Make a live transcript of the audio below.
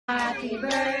Happy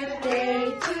birthday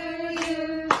to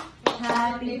you.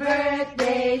 Happy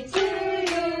birthday to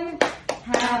you.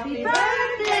 Happy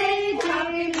birthday,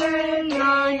 dear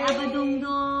Leon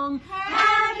Abadungdung.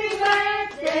 Happy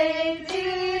birthday to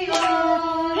you.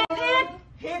 Hip hip.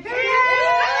 Hip hip.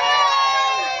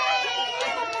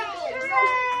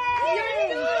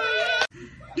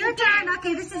 Your turn.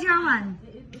 Okay, this is your one.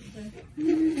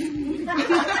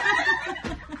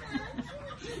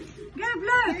 Go,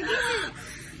 blow.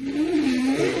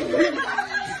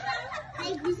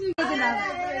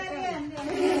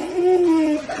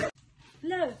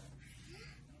 Blow.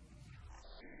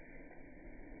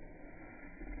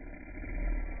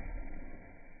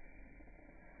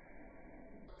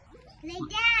 Like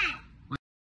that.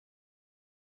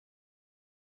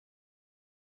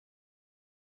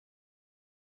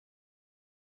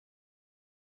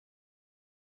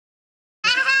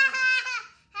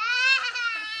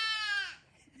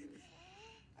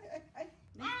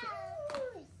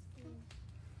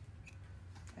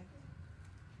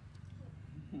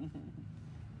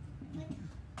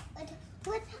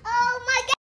 What? Oh my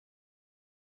God!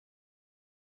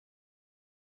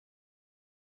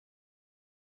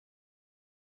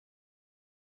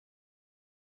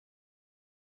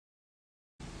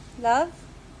 Love,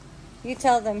 you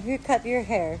tell them who cut your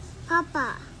hair.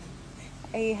 Papa.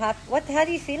 Are you happy? How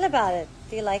do you feel about it?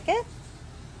 Do you like it?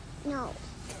 No.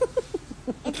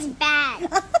 It's bad.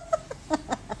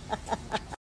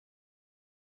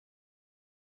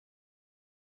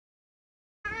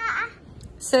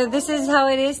 So this is how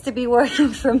it is to be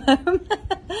working from home.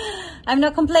 I'm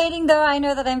not complaining though. I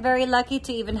know that I'm very lucky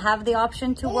to even have the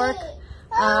option to work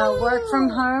from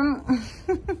home.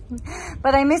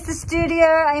 But I miss the studio.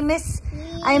 I miss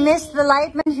the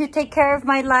lightmen who take care of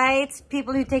my lights,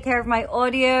 people who take care of my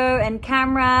audio and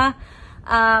camera.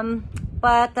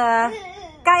 But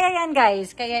kaya yan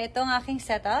guys. Kaya itong aking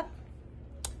setup.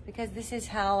 Because this is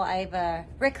how I've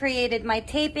recreated my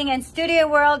taping and studio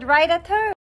world right at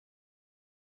home.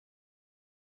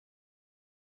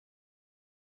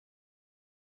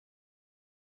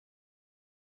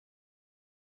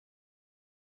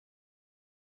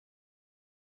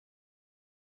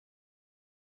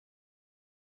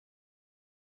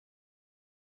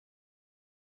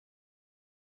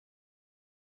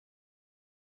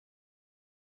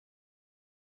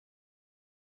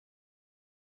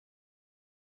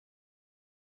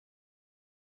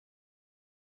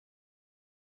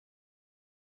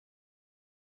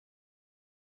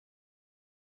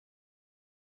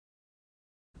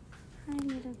 Hi,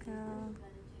 little girl.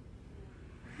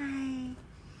 Hi.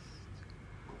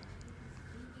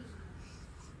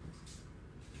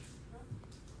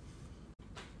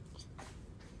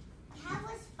 Have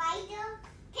a spider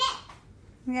pet.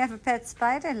 You have a pet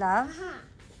spider, love.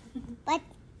 But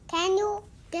can you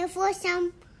give her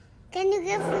some? Can you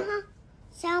give her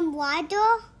some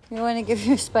water? You want to give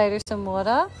your spider some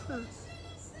water?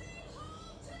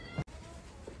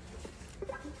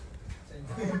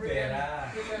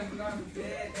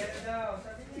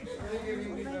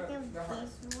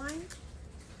 This one.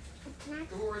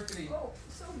 Two or three. Oh,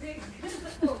 so big.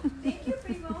 Thank you,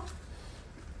 Primo.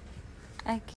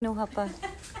 Ay, kinuha pa.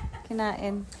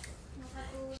 Kinain.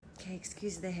 Okay,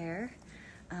 excuse the hair.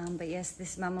 But yes,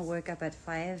 this mama woke up at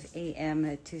 5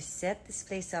 a.m. to set this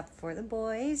place up for the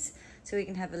boys so we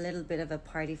can have a little bit of a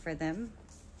party for them.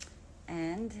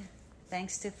 And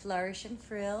thanks to Flourish and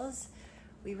Frills,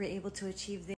 we were able to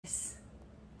achieve this.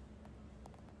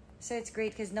 So it's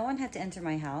great because no one had to enter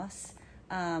my house.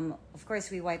 Of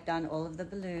course, we wiped down all of the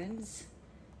balloons.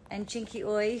 And Chinky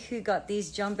Oi, who got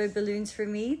these jumbo balloons for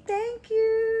me, thank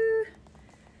you!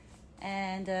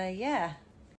 And yeah.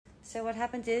 So what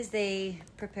happened is they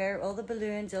prepare all the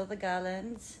balloons, all the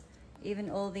garlands, even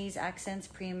all these accents,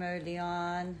 Primo,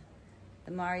 Leon,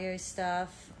 the Mario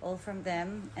stuff, all from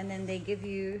them. And then they give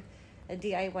you a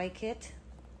DIY kit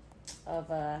of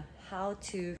how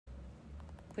to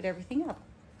put everything up.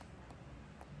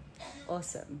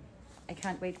 Awesome. I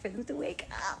can't wait for them to wake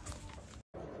up.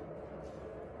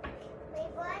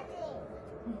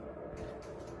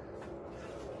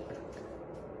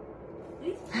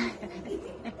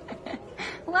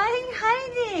 Why are you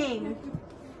hiding?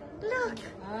 Look.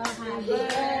 Happy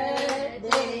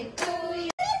birthday to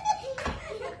you.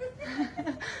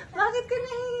 Bakit ka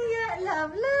nahihiya?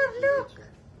 Love, love, look.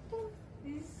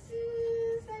 This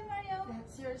is Mario.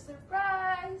 That's your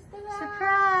surprise. Ta-da!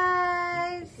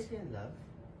 Surprise. Love.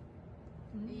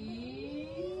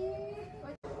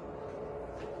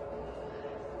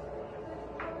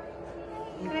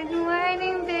 Good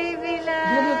morning, baby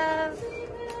love.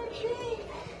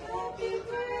 Happy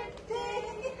birthday.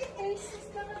 This is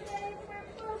gonna be for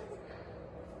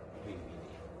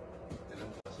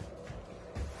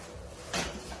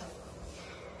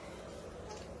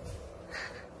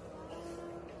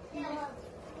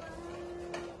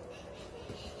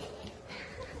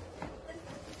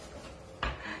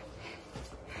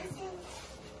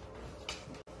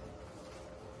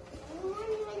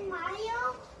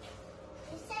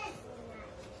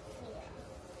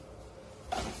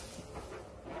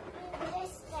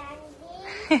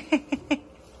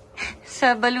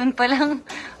Sa balloon pa lang,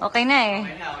 okay na eh.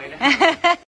 Okay na, okay na.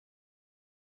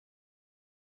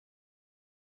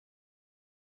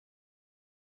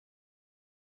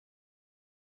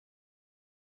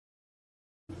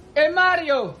 Hey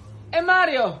Mario! Hey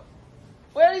Mario!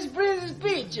 Where is Princess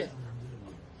Peach?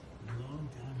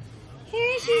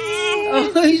 Here she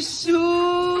is.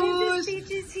 Oh, Sus!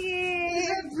 Peach is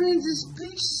here. Princess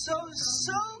Peach so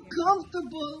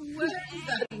comfortable wearing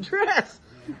that dress.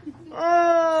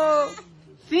 Oh,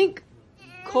 think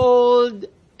cold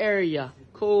area.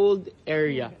 Cold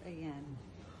area. Ayan.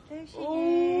 There she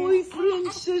Oh, is.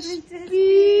 Princess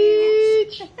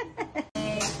Peach!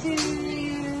 To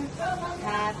you.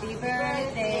 Happy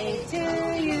birthday to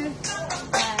you.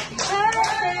 Happy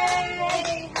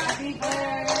birthday. Happy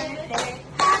birthday.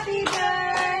 Happy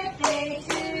birthday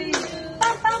to you.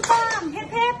 Bum, bum, bum. Hip,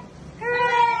 hip.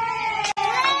 Hooray!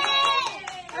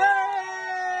 Hey!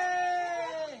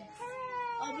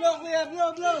 Oh, blow, Kuya, blow,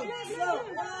 blow, blow.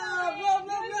 Ah, blow,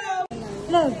 blow,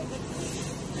 blow. Blow.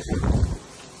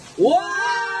 Wow!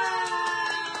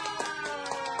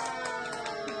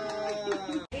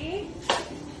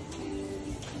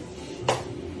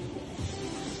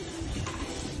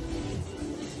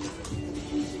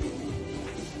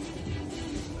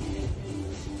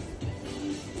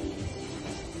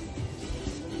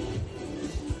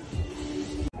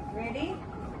 Ready?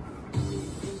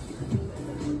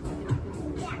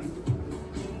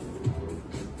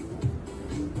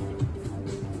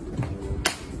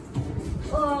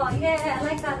 Oh, yeah, I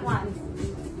like that one.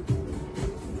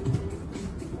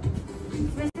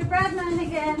 Mr. Bradman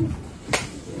again.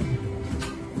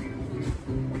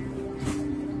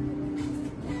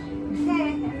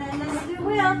 Okay, and then let's do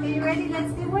Will. Are you ready?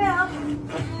 Let's do Will.